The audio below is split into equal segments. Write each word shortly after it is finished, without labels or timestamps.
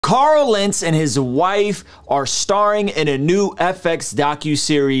Carl Lentz and his wife are starring in a new FX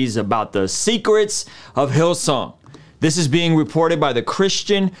docuseries about the secrets of Hillsong. This is being reported by the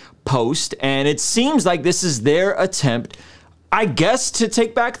Christian Post, and it seems like this is their attempt, I guess, to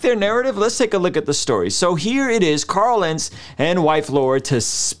take back their narrative. Let's take a look at the story. So here it is, Carl Lentz and wife Laura to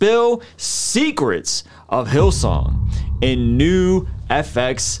spill secrets of Hillsong in new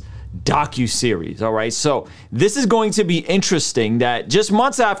FX docuseries. All right, so this is going to be interesting that just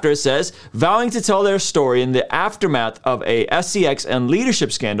months after, it says, vowing to tell their story in the aftermath of a SCX and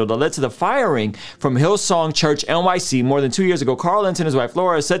leadership scandal that led to the firing from Hillsong Church NYC more than 2 years ago, Carl Lentz and his wife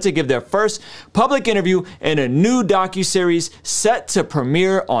Laura are set to give their first public interview in a new docuseries set to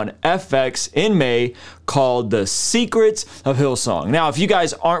premiere on FX in May called The Secrets of Hillsong. Now, if you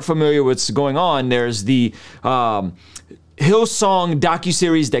guys aren't familiar with what's going on, there's the Hillsong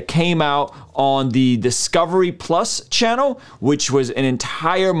docuseries that came out on the Discovery Plus channel, which was an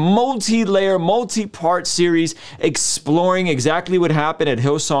entire multi-layer, multi-part series exploring exactly what happened at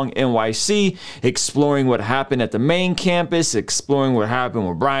Hillsong NYC, exploring what happened at the main campus, exploring what happened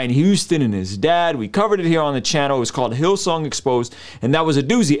with Brian Houston and his dad. We covered it here on the channel. It was called Hillsong Exposed, and that was a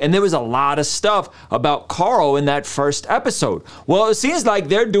doozy. And there was a lot of stuff about Carl in that first episode. Well, it seems like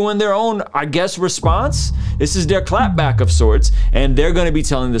they're doing their own, I guess, response. This is their clapback of sorts, and they're going to be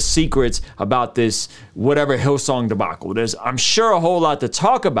telling the secrets about this whatever Hillsong debacle. There's, I'm sure, a whole lot to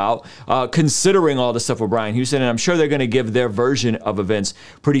talk about considering all the stuff with Brian Houston, and I'm sure they're going to give their version of events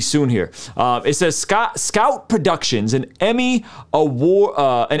pretty soon here. It says Scout Productions, an Emmy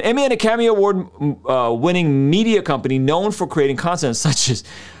and Academy Award winning media company known for creating content such as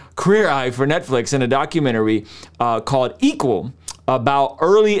Queer Eye for Netflix and a documentary called Equal about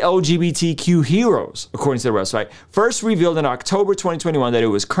early LGBTQ heroes, according to the website, first revealed in October 2021 that it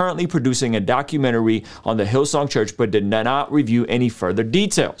was currently producing a documentary on the Hillsong Church, but did not review any further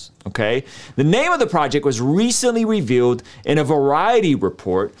details. Okay, the name of the project was recently revealed in a Variety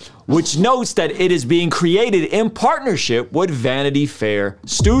report, which notes that it is being created in partnership with Vanity Fair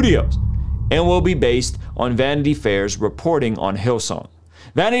Studios and will be based on Vanity Fair's reporting on Hillsong.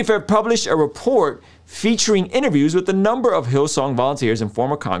 Vanity Fair published a report featuring interviews with a number of Hillsong volunteers and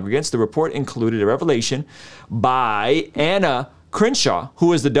former congregants. The report included a revelation by Anna Crenshaw,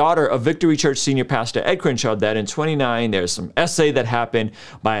 who is the daughter of Victory Church senior pastor Ed Crenshaw, that in 29, there's some essay that happened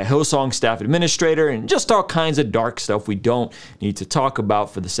by a Hillsong staff administrator and just all kinds of dark stuff we don't need to talk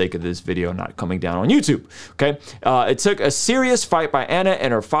about for the sake of this video not coming down on YouTube. Okay, it took a serious fight by Anna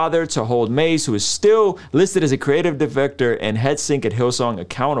and her father to hold Mays, who is still listed as a creative director and head sync at Hillsong,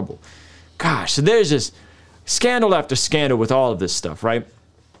 accountable. Gosh, so there's just scandal after scandal with all of this stuff, right?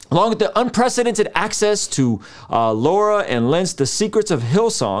 Along with the unprecedented access to Laura and Lentz, The Secrets of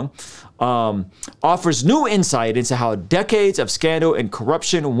Hillsong offers new insight into how decades of scandal and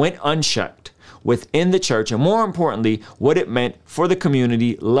corruption went unchecked within the church, and more importantly, what it meant for the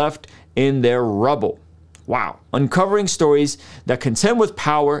community left in their rubble. Wow. Uncovering stories that contend with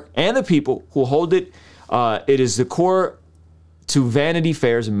power and the people who hold it, it is the core to Vanity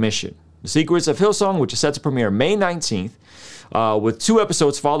Fair's mission. The Secrets of Hillsong, which is set to premiere May 19th, with 2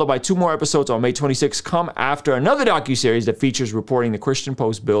 episodes followed by 2 more episodes on May 26th, come after another docuseries that features reporting the Christian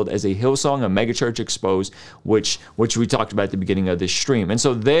Post billed as a Hillsong and megachurch exposed, which we talked about at the beginning of this stream. And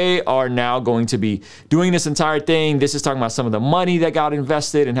so they are now going to be doing this entire thing. This is talking about some of the money that got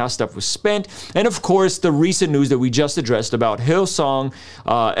invested and how stuff was spent. And of course, the recent news that we just addressed about Hillsong,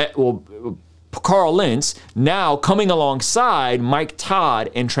 Carl Lentz now coming alongside Mike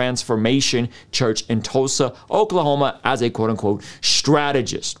Todd in Transformation Church in Tulsa, Oklahoma as a quote-unquote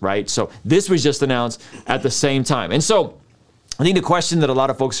strategist, right? So this was just announced at the same time. And so I think the question that a lot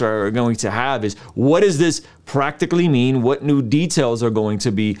of folks are going to have is, what does this practically mean? What new details are going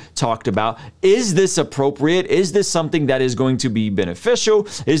to be talked about? Is this appropriate? Is this something that is going to be beneficial?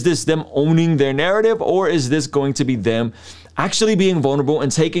 Is this them owning their narrative, or is this going to be them actually being vulnerable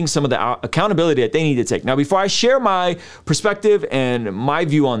and taking some of the accountability that they need to take? Now, before I share my perspective and my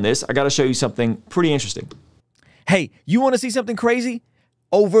view on this, I got to show you something pretty interesting. Hey, you want to see something crazy?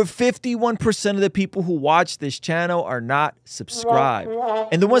 Over 51% of the people who watch this channel are not subscribed.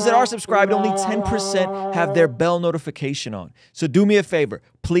 And the ones that are subscribed, only 10% have their bell notification on. So do me a favor,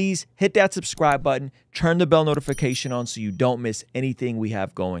 please hit that subscribe button, turn the bell notification on so you don't miss anything we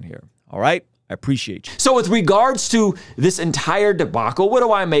have going here. All right? I appreciate you. So with regards to this entire debacle, what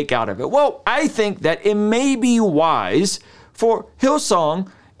do I make out of it? Well, I think that it may be wise for Hillsong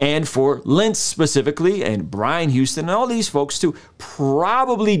and for Lentz specifically, and Brian Houston, and all these folks to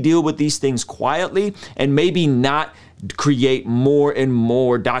probably deal with these things quietly and maybe not create more and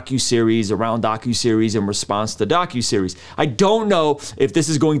more docuseries around docuseries in response to docuseries. I don't know if this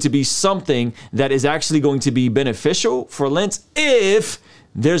is going to be something that is actually going to be beneficial for Lentz if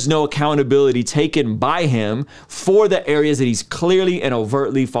there's no accountability taken by him for the areas that he's clearly and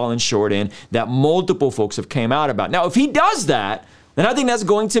overtly fallen short in, that multiple folks have came out about. Now, if he does that, then I think that's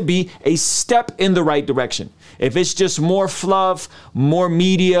going to be a step in the right direction. If it's just more fluff, more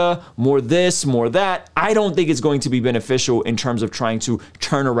media, more this, more that, I don't think it's going to be beneficial in terms of trying to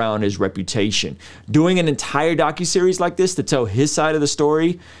turn around his reputation. Doing an entire docuseries like this to tell his side of the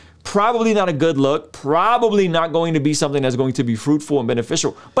story, probably not a good look, probably not going to be something that's going to be fruitful and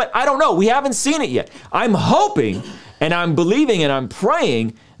beneficial. But I don't know. We haven't seen it yet. I'm hoping and I'm believing and I'm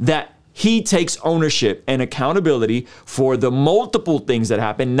praying that he takes ownership and accountability for the multiple things that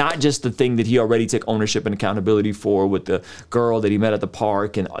happen, not just the thing that he already took ownership and accountability for with the girl that he met at the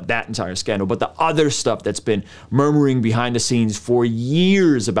park and that entire scandal, but the other stuff that's been murmuring behind the scenes for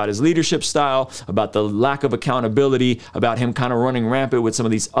years about his leadership style, about the lack of accountability, about him kind of running rampant with some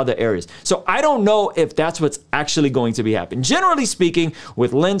of these other areas. So I don't know if that's what's actually going to be happening. Generally speaking,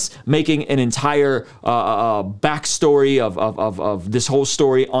 with Lentz making an entire backstory of this whole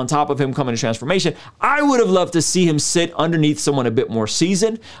story on top of him coming to transformation, I would have loved to see him sit underneath someone a bit more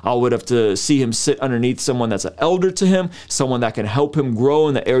seasoned. I would have to see him sit underneath someone that's an elder to him, someone that can help him grow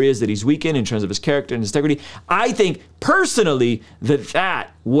in the areas that he's weak in terms of his character and integrity. I think personally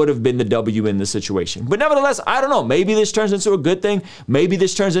that would have been the W in the situation. But nevertheless, I don't know. Maybe this turns into a good thing. Maybe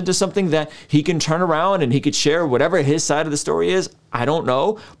this turns into something that he can turn around and he could share whatever his side of the story is. I don't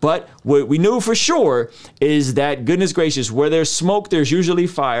know. But what we knew for sure is that, goodness gracious, where there's smoke, there's usually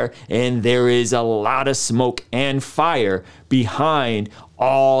fire. And there is a lot of smoke and fire behind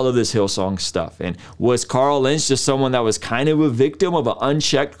all of this Hillsong stuff. And was Carl Lentz just someone that was kind of a victim of an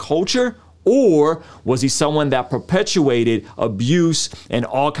unchecked culture? Or was he someone that perpetuated abuse and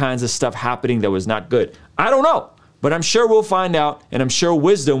all kinds of stuff happening that was not good? I don't know. But I'm sure we'll find out, and I'm sure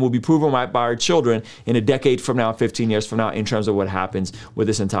wisdom will be proven right by our children in a decade from now, 15 years from now, in terms of what happens with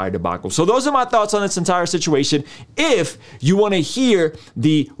this entire debacle. So those are my thoughts on this entire situation. If you want to hear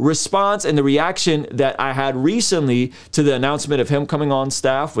the response and the reaction that I had recently to the announcement of him coming on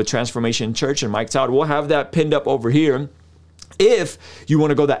staff with Transformation Church and Mike Todd, we'll have that pinned up over here. If you want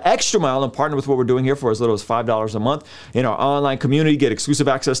to go the extra mile and partner with what we're doing here for as little as $5 a month in our online community, get exclusive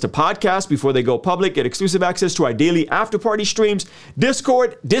access to podcasts before they go public, get exclusive access to our daily after party streams,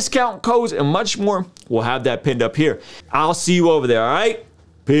 Discord, discount codes, and much more, we'll have that pinned up here. I'll see you over there, all right?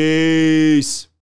 Peace.